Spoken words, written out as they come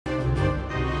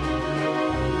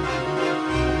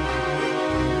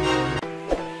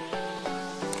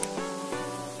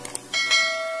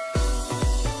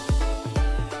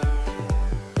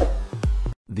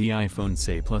The iPhone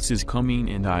SE Plus is coming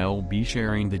and I'll be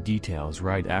sharing the details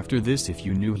right after this. If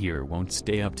you new here won't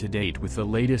stay up to date with the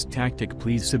latest tactic,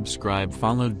 please subscribe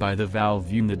followed by the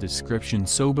valve in the description.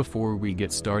 So before we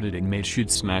get started, and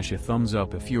should smash a thumbs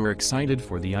up if you're excited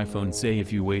for the iPhone SE.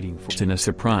 If you waiting for a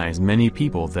surprise many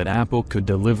people that Apple could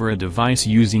deliver a device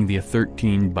using the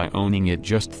A13 by owning it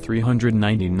just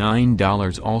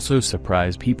 $399, also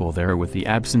surprise people there with the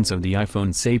absence of the iPhone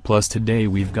SE Plus. Today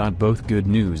we've got both good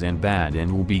news and bad,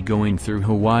 and we'll be going through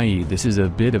Hawaii. This is a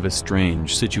bit of a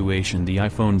strange situation. The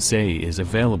iPhone SE is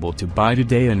available to buy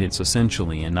today and it's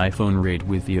essentially an iPhone rate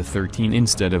with the A13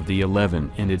 instead of the 11,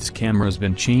 and its camera's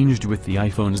been changed with the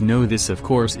iPhones. No, this of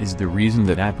course is the reason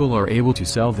that Apple are able to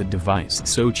sell the device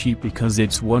so cheap, because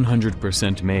it's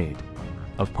 100% made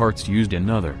of parts used in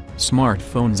other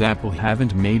smartphones. Apple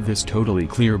haven't made this totally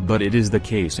clear, but it is the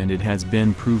case and it has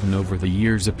been proven over the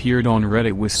years. Appeared on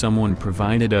Reddit with someone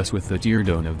provided us with the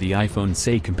teardown of the iPhone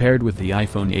SE compared with the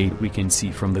iPhone 8. We can see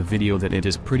from the video that it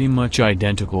is pretty much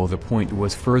identical. The point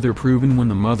was further proven when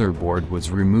the motherboard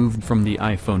was removed from the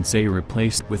iPhone SE,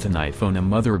 replaced with an iPhone a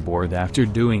motherboard. After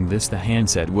doing this, the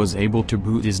handset was able to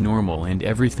boot as normal and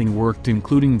everything worked,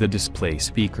 including the display,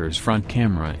 speakers, front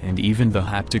camera, and even the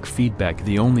haptic feedback.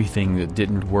 The only thing that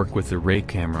didn't work with the Ray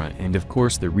camera, and of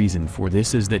course the reason for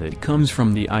this is that it comes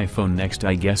from the iPhone Next.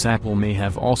 I guess Apple may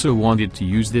have also wanted to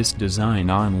use this design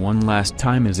on one last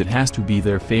time, as it has to be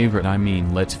their favorite. I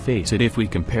mean, let's face it, if we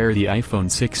compare the iPhone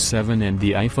 6, 7 and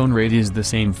the iPhone 8 is the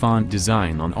same font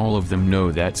design on all of them.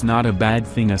 No, that's not a bad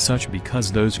thing as such,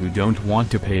 because those who don't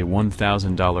want to pay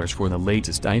 $1,000 for the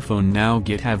latest iPhone now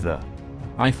have the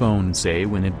iPhone SE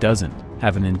when it doesn't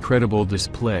have an incredible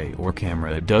display or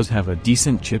camera. It does have a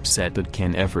decent chipset that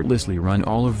can effortlessly run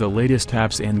all of the latest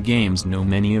apps and games. Know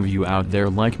many of you out there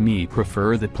like me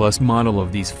prefer the Plus model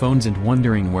of these phones and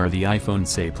wondering where the iPhone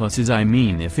SE Plus is. I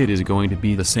mean, if it is going to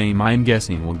be the same, I'm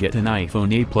guessing we'll get an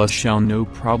iPhone 8 Plus. Shall no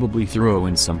probably throw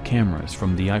in some cameras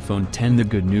from the iPhone 10. The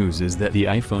good news is that the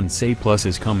iPhone SE Plus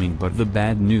is coming, but the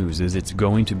bad news is it's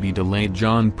going to be delayed.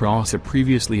 John Prosser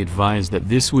previously advised that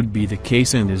this would be the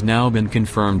case and has now been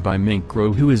confirmed by Mrnewmobile,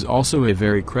 who is also a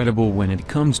very credible when it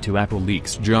comes to Apple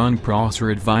leaks. John Prosser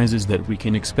advises that we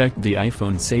can expect the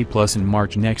iPhone SE Plus in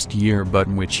March next year, but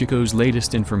with Chico's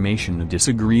latest information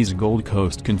disagrees. Gold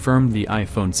Coast confirmed the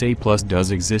iPhone SE Plus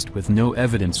does exist, with no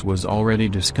evidence was already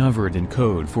discovered in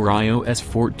code for iOS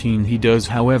 14. He does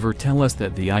however tell us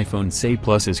that the iPhone SE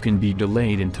Plus can be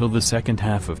delayed until the second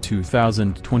half of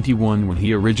 2021, when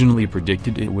he originally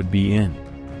predicted it would be in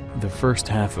the first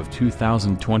half of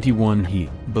 2021. He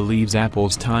believes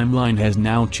Apple's timeline has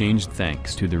now changed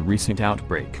thanks to the recent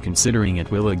outbreak. Considering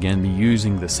it will again be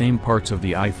using the same parts of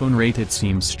the iPhone 8, it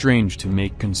seems strange to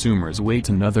make consumers wait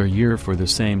another year for the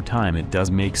same time. It does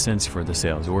make sense for the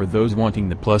sales, or those wanting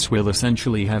the Plus will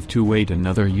essentially have to wait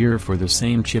another year for the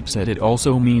same chipset. It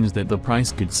also means that the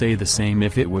price could stay the same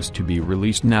if it was to be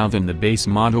released now. Then the base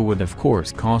model would of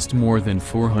course cost more than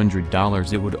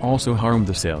 $400. It would also harm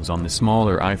the sales on the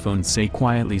smaller iPhone SE,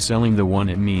 quietly selling the one.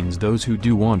 It means those who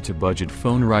do want a budget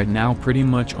phone right now pretty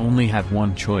much only have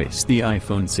one choice. The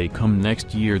iPhone SE come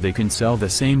next year, they can sell the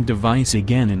same device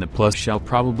again, and the Plus shall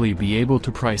probably be able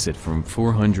to price it from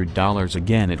 $400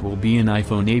 again. It will be an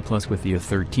iPhone 8 Plus with the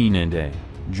A13 and a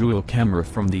dual camera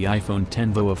from the iPhone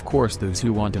 10, though of course those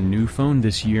who want a new phone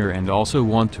this year and also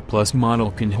want a Plus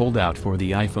model can hold out for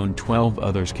the iPhone 12.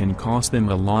 Others can cost them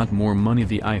a lot more money.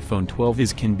 The iPhone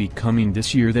 12 can be coming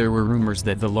this year. There were rumors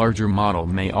that the larger model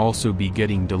may also be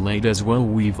getting delayed as well.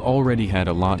 We've already had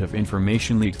a lot of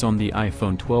information leaked on the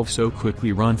iPhone 12, so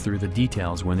quickly run through the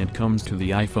details when it comes to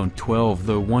the iPhone 12.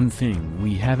 The one thing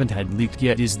we haven't had leaked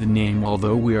yet is the name,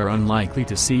 although we are unlikely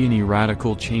to see any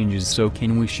radical changes. So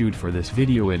can we shoot for this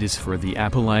video? It is for the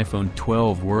Apple iPhone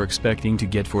 12. We're expecting to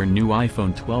get for a new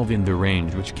iPhone 12 in the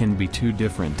range, which can be two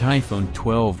different iPhone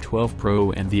 12, 12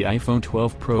 Pro and the iPhone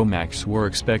 12 Pro Max. We're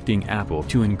expecting Apple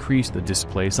to increase the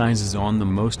display sizes on the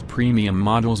most premium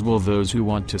models, while those who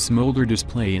want a smaller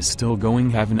display is still going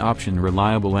to have an option.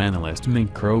 Reliable analyst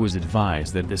Mrnewmobile has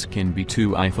advised that this can be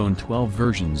two iPhone 12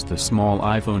 versions. The small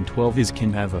iPhone 12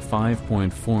 can have a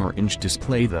 5.4-inch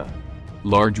display. The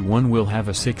large one will have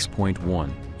a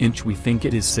 6.1-inch. We think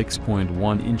it is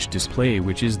 6.1-inch display,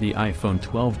 which is the iPhone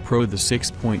 12 Pro, the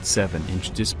 6.7-inch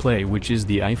display, which is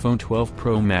the iPhone 12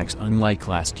 Pro Max. Unlike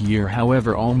last year,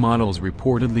 however, all models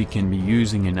reportedly can be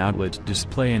using an outlet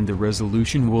display and the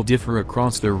resolution will differ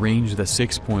across the range. The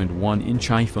 6.1-inch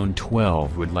iPhone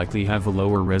 12 would likely have a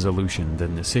lower resolution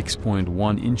than the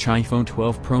 6.1-inch iPhone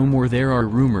 12 Pro. More, there are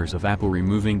rumors of Apple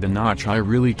removing the notch. I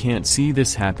really can't see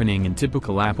this happening in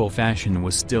typical Apple fashion.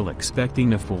 Was still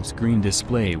expecting a full screen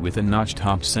display display with a notch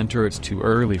top center. It's too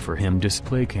early for him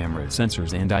display camera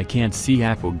sensors, and I can't see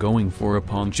Apple going for a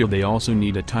poncho. They also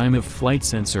need a time of flight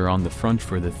sensor on the front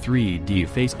for the 3D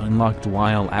face unlocked.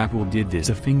 While Apple did this,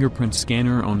 a fingerprint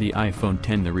scanner on the iPhone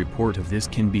X. The report of this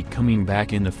can be coming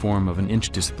back in the form of an inch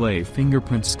display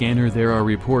fingerprint scanner. There are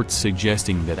reports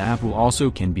suggesting that Apple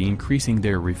also can be increasing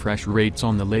their refresh rates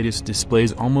on the latest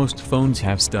displays. Almost phones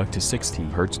have stuck to 60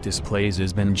 Hz displays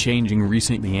has been changing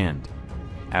recently, and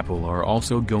Apple are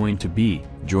also going to be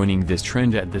joining this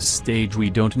trend. At this stage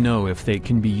we don't know if they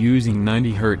can be using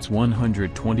 90 Hz,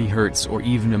 120 Hz, or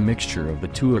even a mixture of the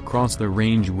two across the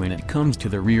range. When it comes to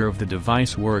the rear of the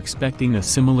device, we're expecting a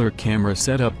similar camera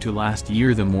setup to last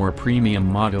year. The more premium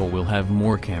model will have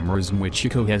more cameras, which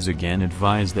Chico has again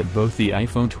advised that both the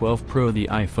iPhone 12 Pro, the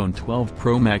iPhone 12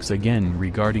 Pro Max. Again,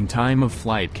 regarding time of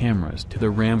flight cameras, to the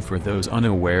RAM. For those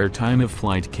unaware, time of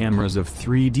flight cameras of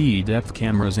 3D depth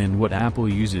cameras and what Apple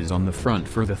uses on the front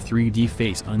for the 3D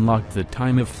face unlocked. The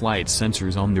time of flight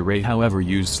sensors on the array, however,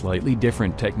 use slightly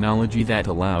different technology that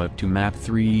allow it to map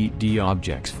 3D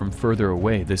objects from further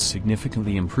away. This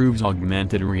significantly improves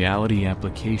augmented reality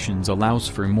applications, allows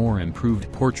for more improved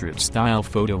portrait-style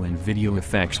photo and video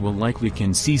effects. Will likely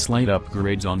can see slight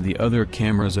upgrades on the other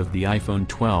cameras of the iPhone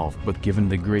 12, but given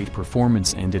the great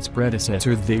performance and its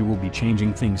predecessor, they will be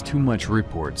changing things too much.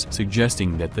 Reports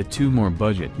suggesting that the two more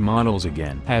budget models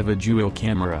again have a dual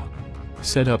camera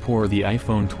setup, or the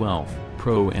iPhone 12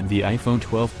 Pro and the iPhone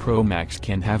 12 Pro Max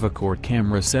can have a quad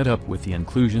camera setup with the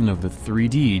inclusion of the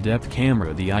 3D depth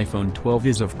camera. The iPhone 12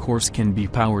 is of course can be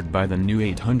powered by the new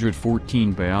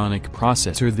 814 Bionic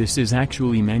processor. This is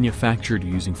actually manufactured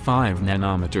using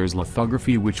 5nm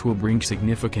lithography, which will bring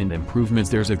significant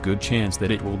improvements. There's a good chance that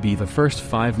it will be the first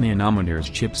 5nm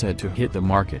chipset to hit the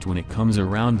market when it comes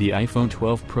around. The iPhone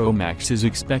 12 Pro Max is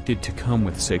expected to come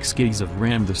with 6 GB of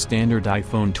RAM. The standard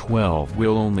iPhone 12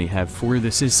 will only have 4.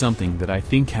 This is something that I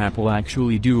think Apple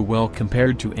actually do well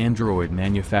compared to Android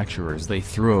manufacturers. They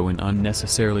throw an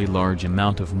unnecessarily large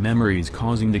amount of memories,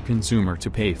 causing the consumer to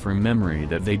pay for memory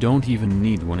that they don't even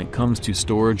need. When it comes to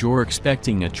storage, or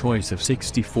expecting a choice of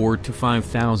 64 to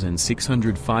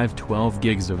 5605 12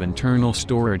 gigs of internal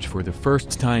storage for the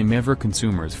first time ever.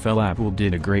 Consumers felt Apple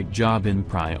did a great job in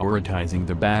prioritizing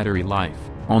the battery life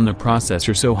on the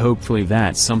processor, so hopefully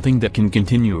that's something that can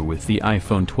continue with the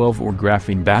iPhone 12. Or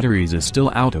graphene batteries is still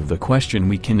out of the question.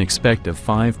 We can expect a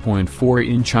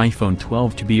 5.4-inch iPhone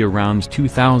 12 to be around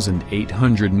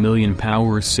 2,800 million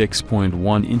power.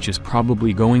 6.1 inches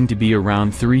probably going to be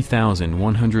around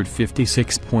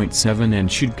 3,156.7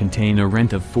 and should contain a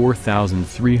rent of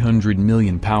 4,300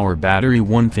 million power battery.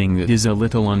 One thing that is a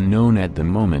little unknown at the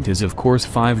moment is of course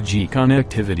 5G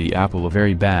connectivity. Apple are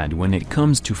very bad when it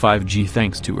comes to 5G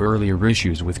thanks to earlier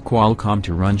issues with Qualcomm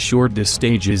to run short. This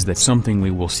stage is that something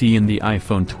we will see in the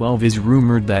iPhone 12. Is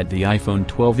rumored that the iPhone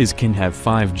 12 can have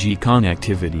 5G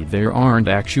connectivity. There aren't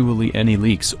actually any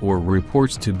leaks or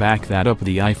reports to back that up.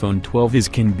 The iPhone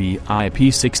 12 can be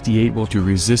IP68 water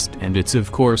resist, and it's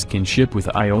of course can ship with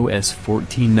iOS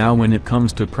 14. Now when it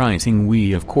comes to pricing,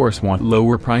 we of course want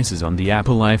lower prices on the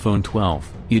Apple iPhone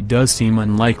 12. It does seem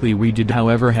unlikely we did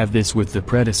however have this with the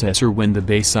predecessor when the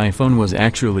base iPhone was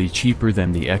actually cheaper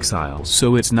than the Exiles,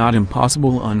 so it's not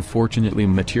impossible. Unfortunately,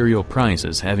 material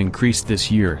prices have increased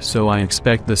this year, so I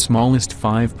expect the smallest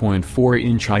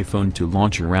 5.4-inch iPhone to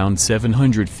launch around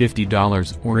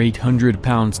 $750 or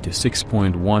 £800 to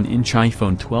 6.1-inch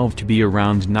iPhone 12 to be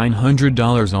around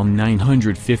 $900 on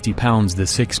 £950, the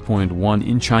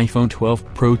 6.1-inch iPhone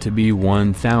 12 Pro to be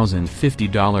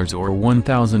 $1,050 or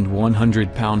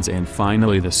 £1,100, and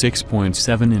finally the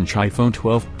 6.7-inch iPhone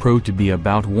 12 Pro to be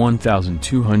about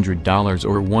 $1,200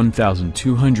 or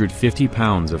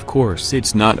 £1,250. Of course,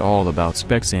 it's not all about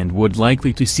specs and would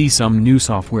likely to see some new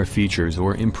software features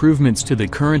or improvements to the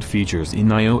current features in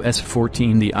iOS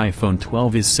 14. The iPhone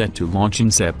 12 is set to launch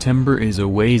in September. Is a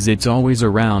ways, it's always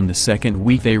around the second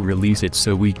week they release it,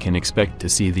 so we can expect to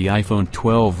see the iPhone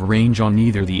 12 range on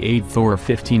either the 8th or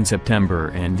 15th September,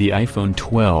 and the iPhone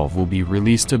 12 will be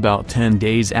released about 10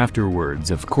 days afterwards.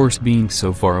 Of course, being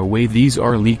so far away, these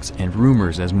are leaks and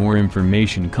rumors. As more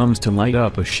information comes to light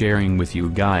up, a sharing with you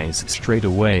guys straight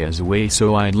away as a way,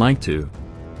 so I'd like to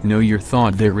know your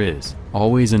thought. There is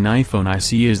always an iPhone I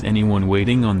see. Is anyone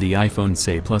waiting on the iPhone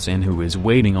 6 Plus, and who is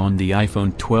waiting on the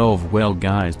iPhone 12? Well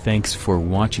guys, thanks for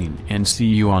watching and see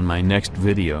you on my next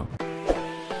video.